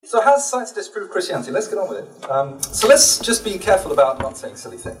So has science disproved Christianity? Let's get on with it. So let's just be careful about not saying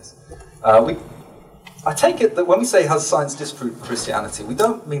silly things. I take it that when we say has science disproved Christianity, we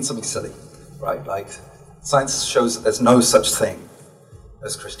don't mean something silly, right? Like science shows that there's no such thing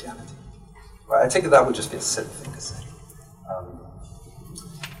as Christianity. Right? I take it that would just be a silly thing to say.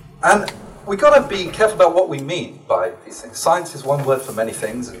 And we got to be careful about what we mean by these things. Science is one word for many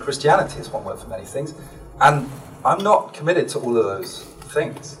things, and Christianity is one word for many things. And I'm not committed to all of those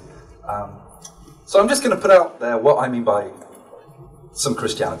things. So I'm just going to put out there what I mean by some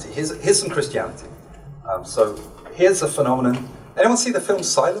Christianity. Here's some Christianity. So here's a phenomenon. Anyone see the film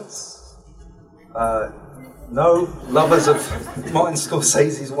Silence? No? Lovers of Martin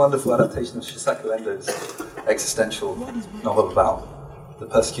Scorsese's wonderful adaptation of Shisaku Endo's existential novel about the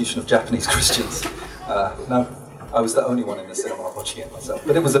persecution of Japanese Christians. No, I was the only one in the cinema watching it myself.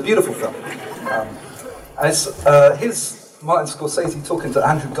 But it was a beautiful film. Here's Martin Scorsese talking to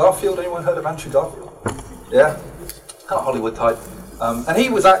Andrew Garfield. Anyone heard of Andrew Garfield? Yeah? Kind of Hollywood type. And he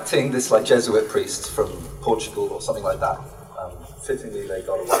was acting this like Jesuit priest from Portugal or something like that. Fittingly, they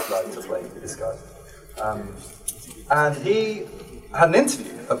got a white guy to play this guy. And he had an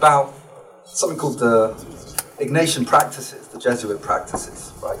interview about something called the Ignatian practices, the Jesuit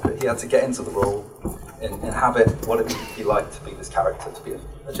practices, right? That he had to get into the role, inhabit what it would be like to be this character, to be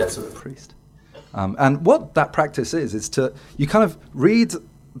a Jesuit priest. And what that practice is you kind of read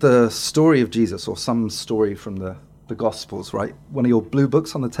the story of Jesus or some story from the Gospels, right? One of your blue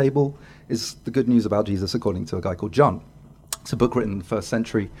books on the table is the good news about Jesus according to a guy called John. It's a book written in the 1st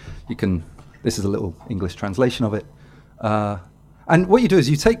century. This is a little English translation of it. And what you do is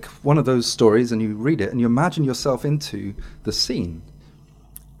you take one of those stories and you read it and you imagine yourself into the scene.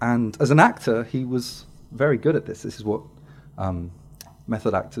 And as an actor, he was very good at this. This is what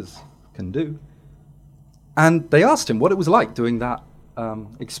method actors can do. And they asked him what it was like doing that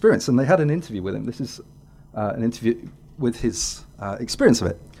experience. And they had an interview with him. This is an interview with his experience of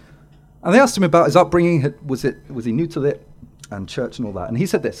it. And they asked him about his upbringing. Was he new to it and church and all that? And he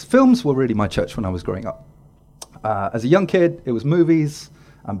said this: films were really my church when I was growing up. As a young kid, it was movies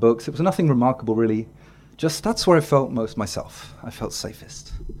and books. It was nothing remarkable, really. Just that's where I felt most myself. I felt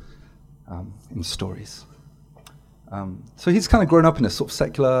safest in stories. So he's kind of grown up in a sort of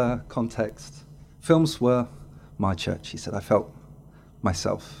secular context. Films were my church, he said. I felt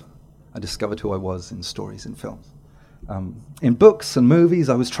myself. I discovered who I was in stories and films. In books and movies,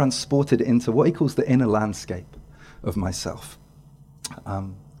 I was transported into what he calls the inner landscape of myself.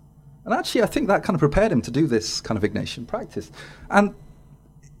 And actually, I think that kind of prepared him to do this kind of Ignatian practice. And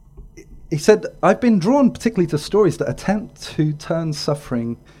he said, I've been drawn particularly to stories that attempt to turn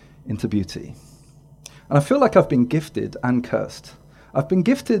suffering into beauty. And I feel like I've been gifted and cursed. I've been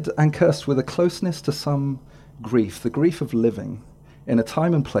gifted and cursed with a closeness to some grief, the grief of living in a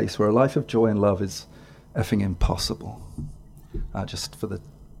time and place where a life of joy and love is effing impossible. Just for the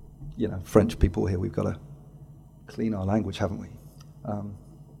French people here, we've got to clean our language, haven't we?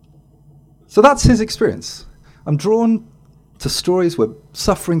 So that's his experience. I'm drawn to stories where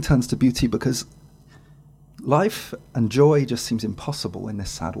suffering turns to beauty because life and joy just seems impossible in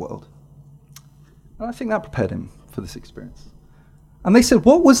this sad world. And I think that prepared him for this experience. And they said,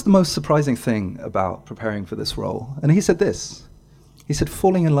 what was the most surprising thing about preparing for this role? And he said this. He said,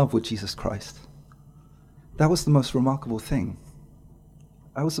 falling in love with Jesus Christ. That was the most remarkable thing.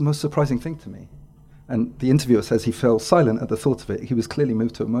 That was the most surprising thing to me. And the interviewer says he fell silent at the thought of it. He was clearly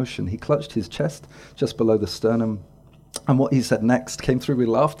moved to emotion. He clutched his chest just below the sternum. And what he said next came through with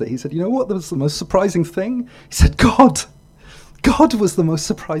laughter. He said, you know what was the most surprising thing? He said, God. God was the most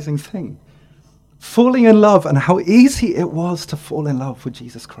surprising thing. Falling in love, and how easy it was to fall in love with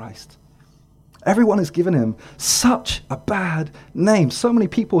Jesus Christ. Everyone has given him such a bad name. So many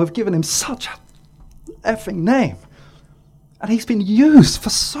people have given him such a effing name. And he's been used for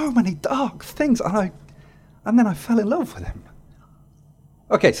so many dark things. And then I fell in love with him.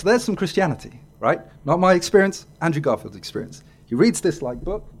 Okay, so there's some Christianity, right? Not my experience, Andrew Garfield's experience. He reads this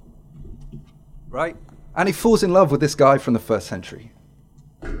book, right? And he falls in love with this guy from the 1st century.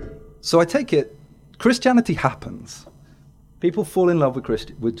 So I take it, Christianity happens. People fall in love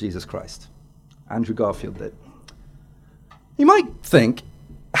with Jesus Christ. Andrew Garfield did. You might think,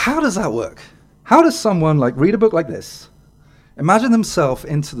 how does that work? How does someone read a book like this, imagine themselves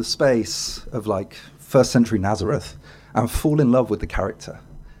into the space of 1st century Nazareth and fall in love with the character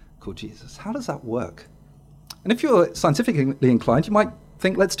called Jesus? How does that work? And if you're scientifically inclined, you might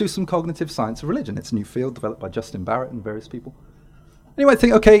think, let's do some cognitive science of religion. It's a new field developed by Justin Barrett and various people. And you might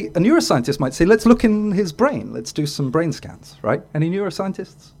think, okay, a neuroscientist might say, let's look in his brain. Let's do some brain scans, right? Any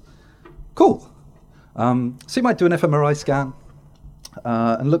neuroscientists? Cool. So you might do an fMRI scan.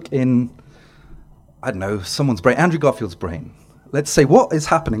 and look in, I don't know, someone's brain, Andrew Garfield's brain. Let's say, what is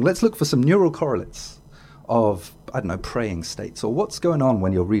happening? Let's look for some neural correlates of, I don't know, praying states, or what's going on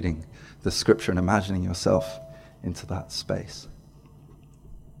when you're reading the scripture and imagining yourself into that space.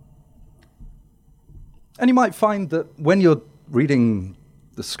 And you might find that when you're reading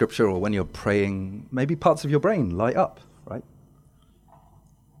the scripture or when you're praying, maybe parts of your brain light up, right?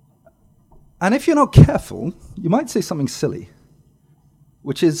 And if you're not careful, you might say something silly,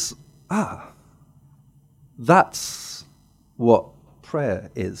 which is, that's what prayer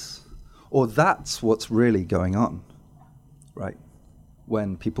is, or that's what's really going on, right?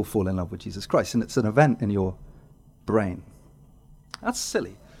 When people fall in love with Jesus Christ, and it's an event in your brain. That's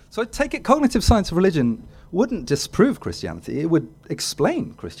silly. So I take it cognitive science of religion wouldn't disprove Christianity. It would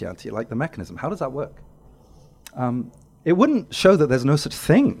explain Christianity, like the mechanism. How does that work? It wouldn't show that there's no such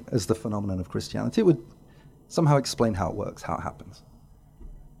thing as the phenomenon of Christianity. It would somehow explain how it works, how it happens.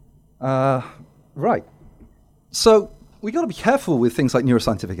 Right. So we got to be careful with things like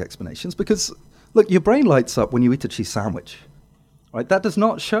neuroscientific explanations because, look, your brain lights up when you eat a cheese sandwich. Right? That does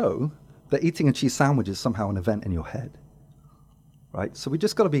not show that eating a cheese sandwich is somehow an event in your head. Right? So we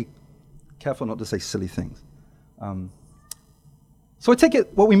just got to be careful not to say silly things. So I take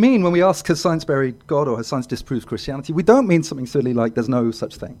it what we mean when we ask, has science buried God or has science disproved Christianity? We don't mean something silly like there's no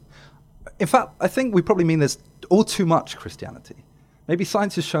such thing. In fact, I think we probably mean there's all too much Christianity. Maybe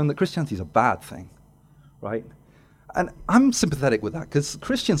science has shown that Christianity is a bad thing, right? And I'm sympathetic with that because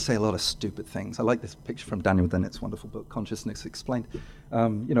Christians say a lot of stupid things. I like this picture from Daniel Dennett's wonderful book, Consciousness Explained.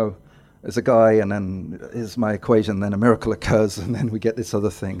 There's a guy, and then here's my equation, then a miracle occurs, and then we get this other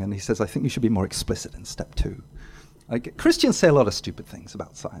thing. And he says, I think you should be more explicit in step 2. Like, Christians say a lot of stupid things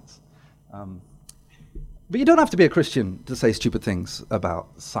about science. But you don't have to be a Christian to say stupid things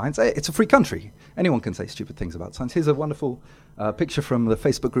about science. It's a free country. Anyone can say stupid things about science. Here's a wonderful picture from the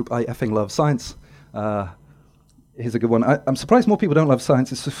Facebook group, I Effing Love Science. Here's a good one. I'm surprised more people don't love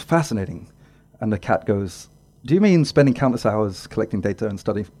science. It's just fascinating. And the cat goes, do you mean spending countless hours collecting data and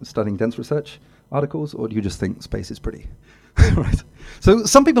studying dense research articles, or do you just think space is pretty? Right. So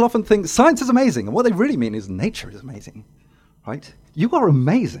some people often think science is amazing, and what they really mean is nature is amazing. Right? You are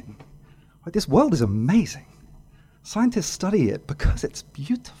amazing. Right? This world is amazing. Scientists study it because it's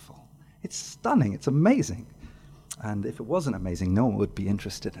beautiful. It's stunning. It's amazing. And if it wasn't amazing, no one would be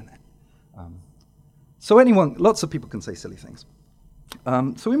interested in it. Lots of people can say silly things.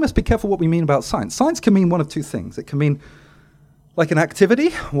 So we must be careful what we mean about science. Science can mean one of two things. It can mean like an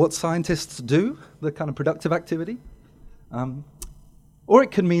activity, what scientists do, the kind of productive activity. Or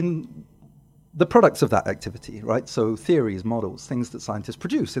it can mean the products of that activity, right? So theories, models, things that scientists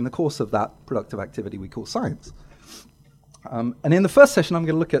produce in the course of that productive activity we call science. And in the first session, I'm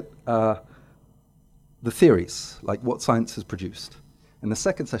going to look at the theories, like what science has produced. In the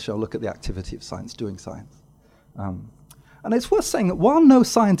second session, I'll look at the activity of science, doing science. And it's worth saying that while no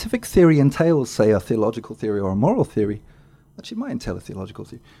scientific theory entails, say, a theological theory or a moral theory, actually it might entail a theological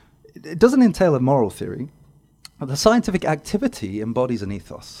theory, it doesn't entail a moral theory, but the scientific activity embodies an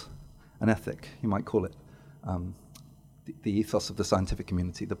ethos, an ethic, you might call it, the ethos of the scientific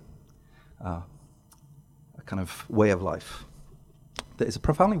community, a kind of way of life that is a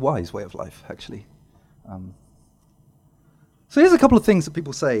profoundly wise way of life, actually. So here's a couple of things that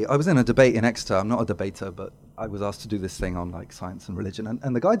people say. I was in a debate in Exeter. I'm not a debater, but I was asked to do this thing on like science and religion.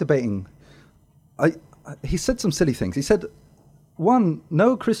 And the guy debating, he said some silly things. He said, one,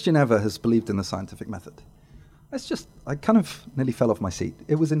 no Christian ever has believed in the scientific method. I kind of nearly fell off my seat.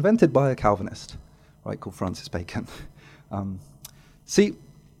 It was invented by a Calvinist, right, called Francis Bacon. See,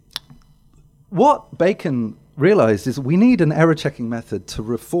 what Bacon realized is we need an error-checking method to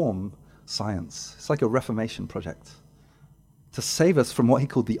reform science. It's like a reformation project, to save us from what he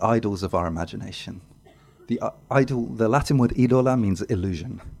called the idols of our imagination. The Latin word idola means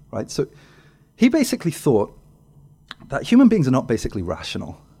illusion, right? So he basically thought that human beings are not basically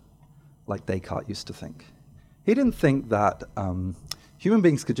rational, like Descartes used to think. He didn't think that human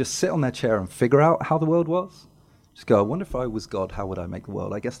beings could just sit on their chair and figure out how the world was. Just go, I wonder if I was God, how would I make the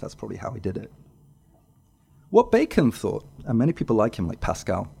world? I guess that's probably how he did it. What Bacon thought, and many people like him, like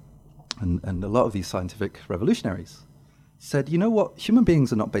Pascal, and a lot of these scientific revolutionaries, said, you know what, human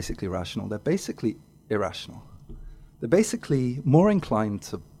beings are not basically rational, they're basically irrational. They're basically more inclined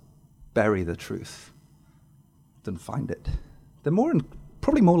to bury the truth than find it. They're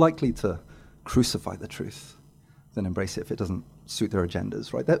probably more likely to crucify the truth than embrace it if it doesn't suit their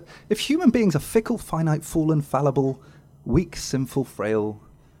agendas, right? That if human beings are fickle, finite, fallen, fallible, weak, sinful, frail,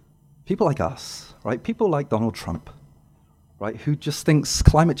 people like us, right? People like Donald Trump, right? Who just thinks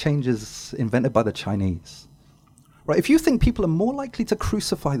climate change is invented by the Chinese. Right? If you think people are more likely to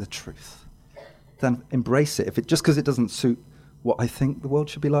crucify the truth than embrace it, just because it doesn't suit what I think the world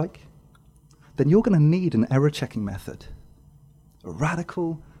should be like, then you're going to need an error-checking method, a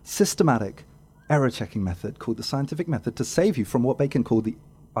radical, systematic error-checking method called the scientific method to save you from what Bacon called the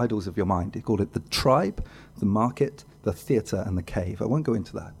idols of your mind. He called it the tribe, the market, the theatre, and the cave. I won't go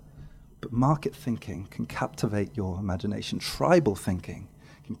into that. But market thinking can captivate your imagination. Tribal thinking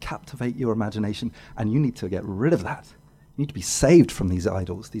can captivate your imagination, and you need to get rid of that. You need to be saved from these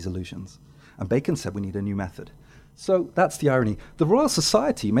idols, these illusions. And Bacon said we need a new method. So that's the irony. The Royal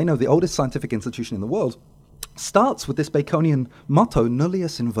Society, you may know, the oldest scientific institution in the world, starts with this Baconian motto,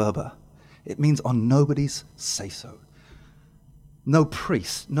 nullius in verba. It means on nobody's say-so. No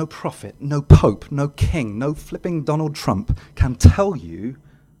priest, no prophet, no pope, no king, no flipping Donald Trump can tell you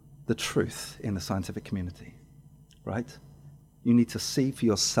the truth in the scientific community, right? You need to see for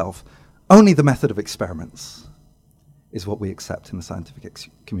yourself. Only the method of experiments is what we accept in the scientific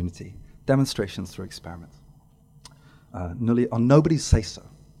community. Demonstrations through experiments. On nobody's say-so.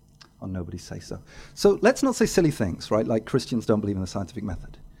 On nobody's say-so. So let's not say silly things, right? Like Christians don't believe in the scientific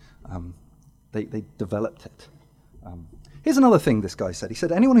method. They developed it. Here's another thing this guy said. He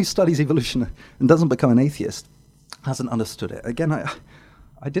said, anyone who studies evolution and doesn't become an atheist hasn't understood it. Again,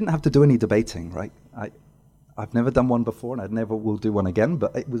 I didn't have to do any debating, right? I've never done one before, and I never will do one again,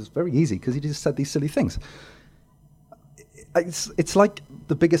 but it was very easy because he just said these silly things. It's like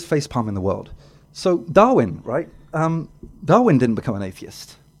the biggest facepalm in the world. So Darwin, right? Darwin didn't become an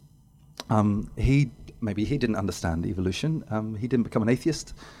atheist. Maybe he didn't understand evolution. He didn't become an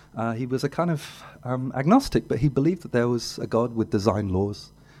atheist. He was a kind of agnostic, but he believed that there was a God with design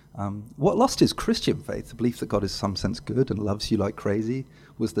laws. What lost his Christian faith, the belief that God is in some sense good and loves you like crazy,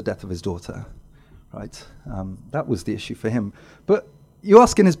 was the death of his daughter, right? That was the issue for him. But you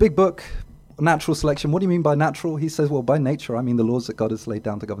ask in his big book, Natural Selection, what do you mean by natural? He says, well, by nature, I mean the laws that God has laid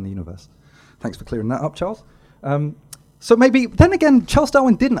down to govern the universe. Thanks for clearing that up, Charles. So maybe, then again, Charles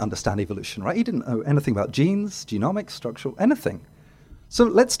Darwin didn't understand evolution, right? He didn't know anything about genes, genomics, structural, anything. So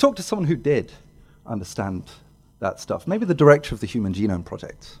let's talk to someone who did understand that stuff. Maybe the director of the Human Genome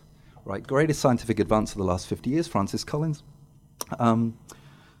Project, right? Greatest scientific advance of the last 50 years, Francis Collins.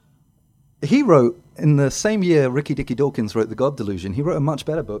 He wrote, in the same year Ricky Dicky Dawkins wrote The God Delusion, he wrote a much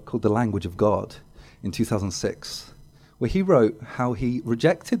better book called The Language of God in 2006, where he wrote how he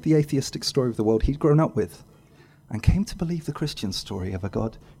rejected the atheistic story of the world he'd grown up with and came to believe the Christian story of a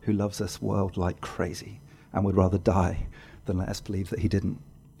God who loves this world like crazy and would rather die than let us believe that he didn't.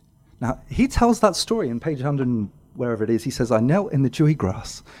 Now, he tells that story in page 100 and wherever it is. He says, I knelt in the dewy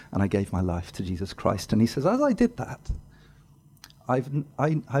grass and I gave my life to Jesus Christ. And he says, as I did that,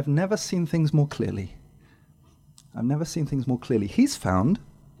 I've never seen things more clearly. I've never seen things more clearly. He's found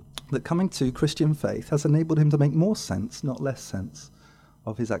that coming to Christian faith has enabled him to make more sense, not less sense,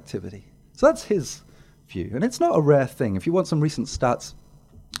 of his activity. So that's his view. And it's not a rare thing. If you want some recent stats,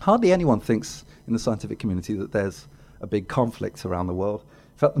 hardly anyone thinks in the scientific community that there's a big conflict around the world.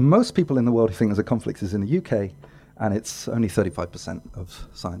 In fact, most people in the world who think there's a conflict is in the UK, and it's only 35% of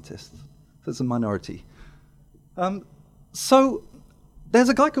scientists. So it's a minority. So there's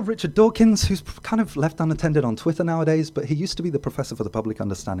a guy called Richard Dawkins who's kind of left unattended on Twitter nowadays, but he used to be the professor for the public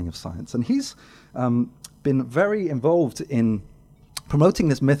understanding of science. And he's been very involved in promoting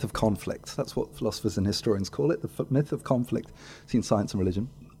this myth of conflict. That's what philosophers and historians call it, the myth of conflict between science and religion.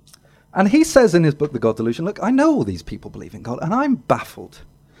 And he says in his book, The God Delusion, look, I know all these people believe in God, and I'm baffled.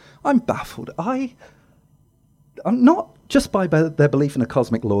 I'm baffled. I'm not just by their belief in a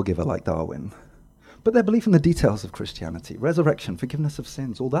cosmic lawgiver like Darwin, but their belief in the details of Christianity, resurrection, forgiveness of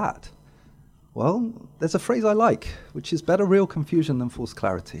sins, all that. Well, there's a phrase I like, which is better real confusion than false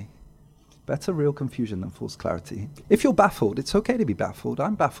clarity. Better real confusion than false clarity. If you're baffled, it's okay to be baffled.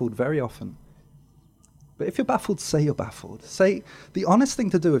 I'm baffled very often. But if you're baffled, say you're baffled. Say, the honest thing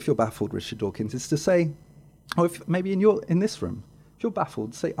to do if you're baffled, Richard Dawkins, is to say, or if maybe in this room, if you're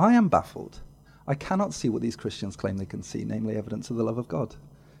baffled, say, I am baffled. I cannot see what these Christians claim they can see, namely evidence of the love of God.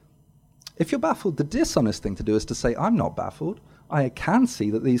 If you're baffled, the dishonest thing to do is to say, I'm not baffled. I can see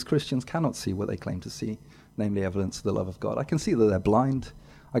that these Christians cannot see what they claim to see, namely evidence of the love of God. I can see that they're blind.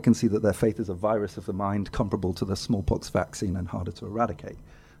 I can see that their faith is a virus of the mind comparable to the smallpox vaccine and harder to eradicate.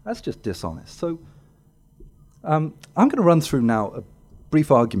 That's just dishonest. So I'm going to run through now a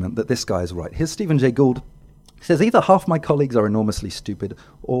brief argument that this guy is right. Here's Stephen Jay Gould. He says, either half my colleagues are enormously stupid,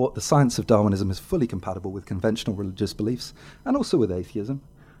 or the science of Darwinism is fully compatible with conventional religious beliefs, and also with atheism.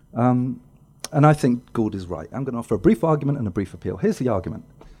 And I think Gould is right. I'm going to offer a brief argument and a brief appeal. Here's the argument.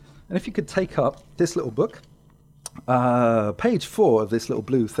 And if you could take up this little book, page 4 of this little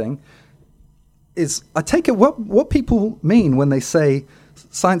blue thing, is, I take it what people mean when they say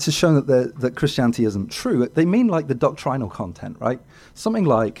science has shown that Christianity isn't true. They mean like the doctrinal content, right? Something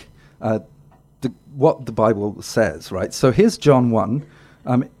like what the Bible says, right? So here's John 1.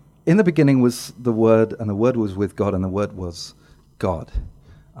 In the beginning was the Word, and the Word was with God, and the Word was God.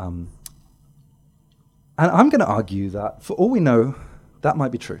 And I'm going to argue that, for all we know, that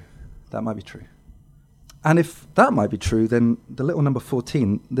might be true. That might be true. And if that might be true, then the little number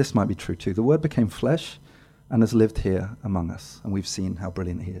 14, this might be true too. The Word became flesh and has lived here among us, and we've seen how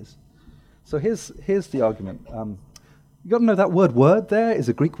brilliant he is. So here's the argument. You've got to know that word there is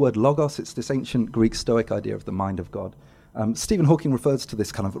a Greek word logos. It's this ancient Greek Stoic idea of the mind of God. Stephen Hawking refers to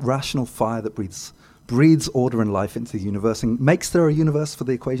this kind of rational fire that breathes order and life into the universe and makes there a universe for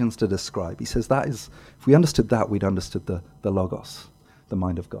the equations to describe. He says that is, if we understood that, we'd understood the logos, the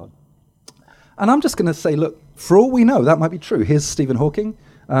mind of God. And I'm just going to say, look, for all we know, that might be true. Here's Stephen Hawking.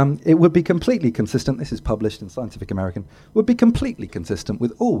 It would be completely consistent, this is published in Scientific American, would be completely consistent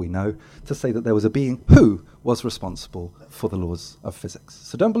with all we know to say that there was a being who was responsible for the laws of physics.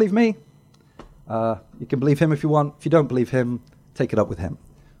 So don't believe me. You can believe him if you want. If you don't believe him, take it up with him.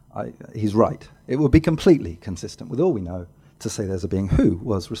 He's right. It would be completely consistent with all we know to say there's a being who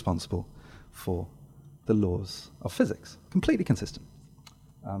was responsible for the laws of physics. Completely consistent.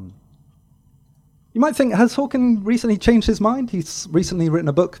 You might think, has Hawking recently changed his mind? He's recently written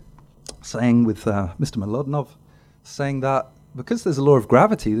a book saying with Mr. Mlodinov, saying that because there's a law of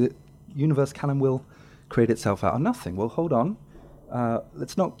gravity, the universe can and will create itself out of nothing. Well, hold on.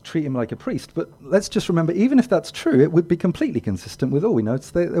 Let's not treat him like a priest, but let's just remember, even if that's true, it would be completely consistent with all we know.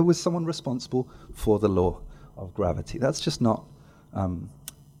 It's that there was someone responsible for the law of gravity. That's just not,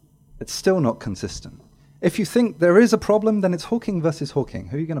 it's still not consistent. If you think there is a problem, then it's Hawking versus Hawking.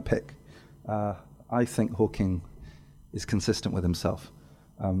 Who are you going to pick? I think Hawking is consistent with himself.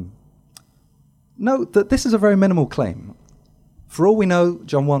 Note that this is a very minimal claim. For all we know,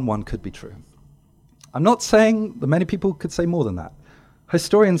 John 1:1 could be true. I'm not saying that many people could say more than that.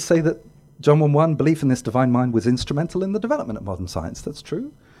 Historians say that John 1:1, belief in this divine mind, was instrumental in the development of modern science. That's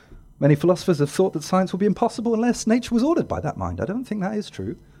true. Many philosophers have thought that science would be impossible unless nature was ordered by that mind. I don't think that is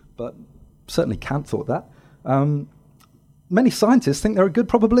true, but certainly Kant thought that. Many scientists think there are good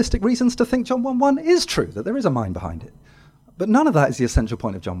probabilistic reasons to think John 1:1 is true, that there is a mind behind it. But none of that is the essential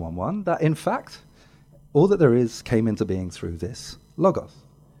point of John 1:1, that in fact, all that there is came into being through this logos.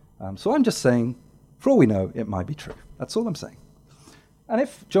 So I'm just saying, for all we know, it might be true. That's all I'm saying. And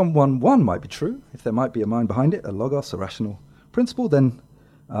if John 1:1 might be true, if there might be a mind behind it, a logos, a rational principle, then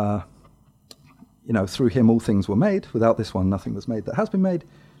through him all things were made. Without this one, nothing was made that has been made.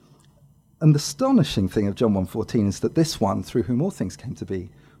 And the astonishing thing of John 1:14 is that this one, through whom all things came to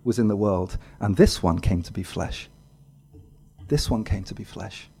be, was in the world, and this one came to be flesh. This one came to be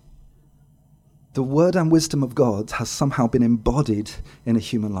flesh. The word and wisdom of God has somehow been embodied in a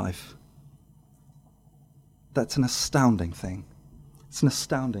human life. That's an astounding thing. It's an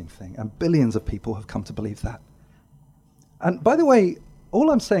astounding thing, and billions of people have come to believe that. And by the way,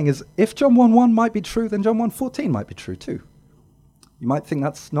 all I'm saying is, if John 1:1 might be true, then John 1:14 might be true too. You might think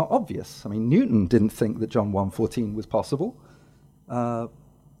that's not obvious. I mean, Newton didn't think that John 1:14 was possible.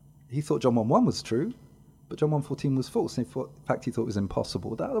 He thought John 1:1 was true, but John 1:14 was false. In fact, he thought it was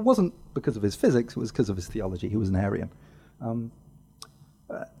impossible. That wasn't because of his physics, it was because of his theology. He was an Arian.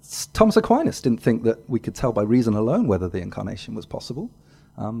 Thomas Aquinas didn't think that we could tell by reason alone whether the incarnation was possible.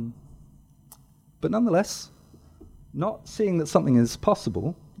 But nonetheless, not seeing that something is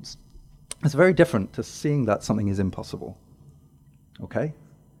possible is very different to seeing that something is impossible. Okay?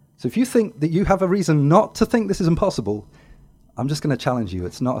 So if you think that you have a reason not to think this is impossible, I'm just going to challenge you.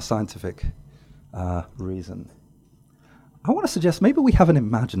 It's not a scientific reason. I want to suggest maybe we have an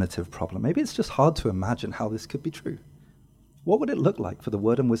imaginative problem. Maybe it's just hard to imagine how this could be true. What would it look like for the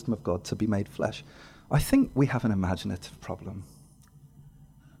word and wisdom of God to be made flesh? I think we have an imaginative problem.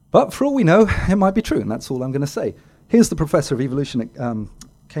 But for all we know, it might be true, and that's all I'm going to say. Here's the professor of evolution at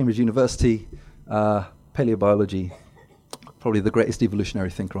Cambridge University, paleobiology, probably the greatest evolutionary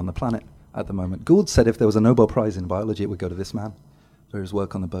thinker on the planet at the moment. Gould said if there was a Nobel Prize in biology, it would go to this man for his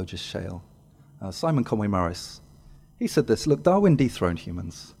work on the Burgess Shale. Simon Conway Morris, he said this, look, Darwin dethroned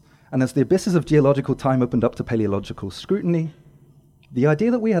humans. And as the abysses of geological time opened up to paleological scrutiny, the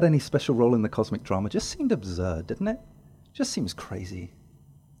idea that we had any special role in the cosmic drama just seemed absurd, didn't it? Just seems crazy.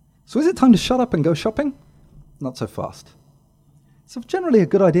 So is it time to shut up and go shopping? Not so fast. It's generally a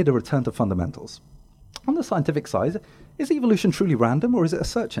good idea to return to fundamentals. On the scientific side, is evolution truly random, or is it a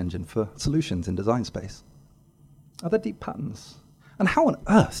search engine for solutions in design space? Are there deep patterns? And how on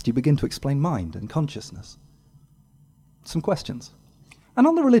earth do you begin to explain mind and consciousness? Some questions. And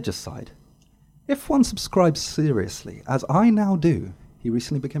on the religious side, If one subscribes seriously, as I now do, he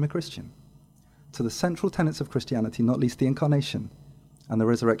recently became a Christian, to the central tenets of Christianity, not least the incarnation and the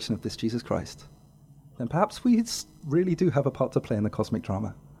resurrection of this Jesus Christ, then perhaps we really do have a part to play in the cosmic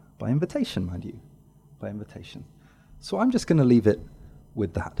drama. By invitation, mind you. By invitation. So I'm just going to leave it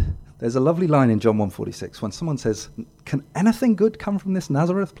with that. There's a lovely line in John 1:46 when someone says, "Can anything good come from this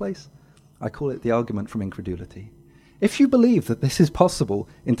Nazareth place?" I call it the argument from incredulity. If you believe that this is possible,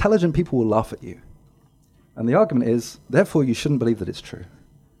 intelligent people will laugh at you. And the argument is, therefore you shouldn't believe that it's true.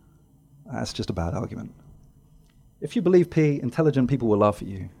 That's just a bad argument. If you believe P, intelligent people will laugh at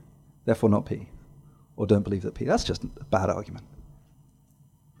you, therefore not P. Or don't believe that P. That's just a bad argument.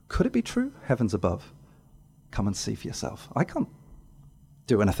 Could it be true? Heavens above. Come and see for yourself. I can't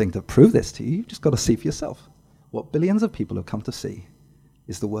do anything to prove this to you. You've just got to see for yourself. What billions of people have come to see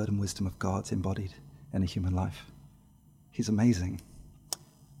is the word and wisdom of God embodied in a human life. He's amazing.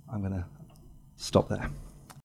 I'm going to stop there.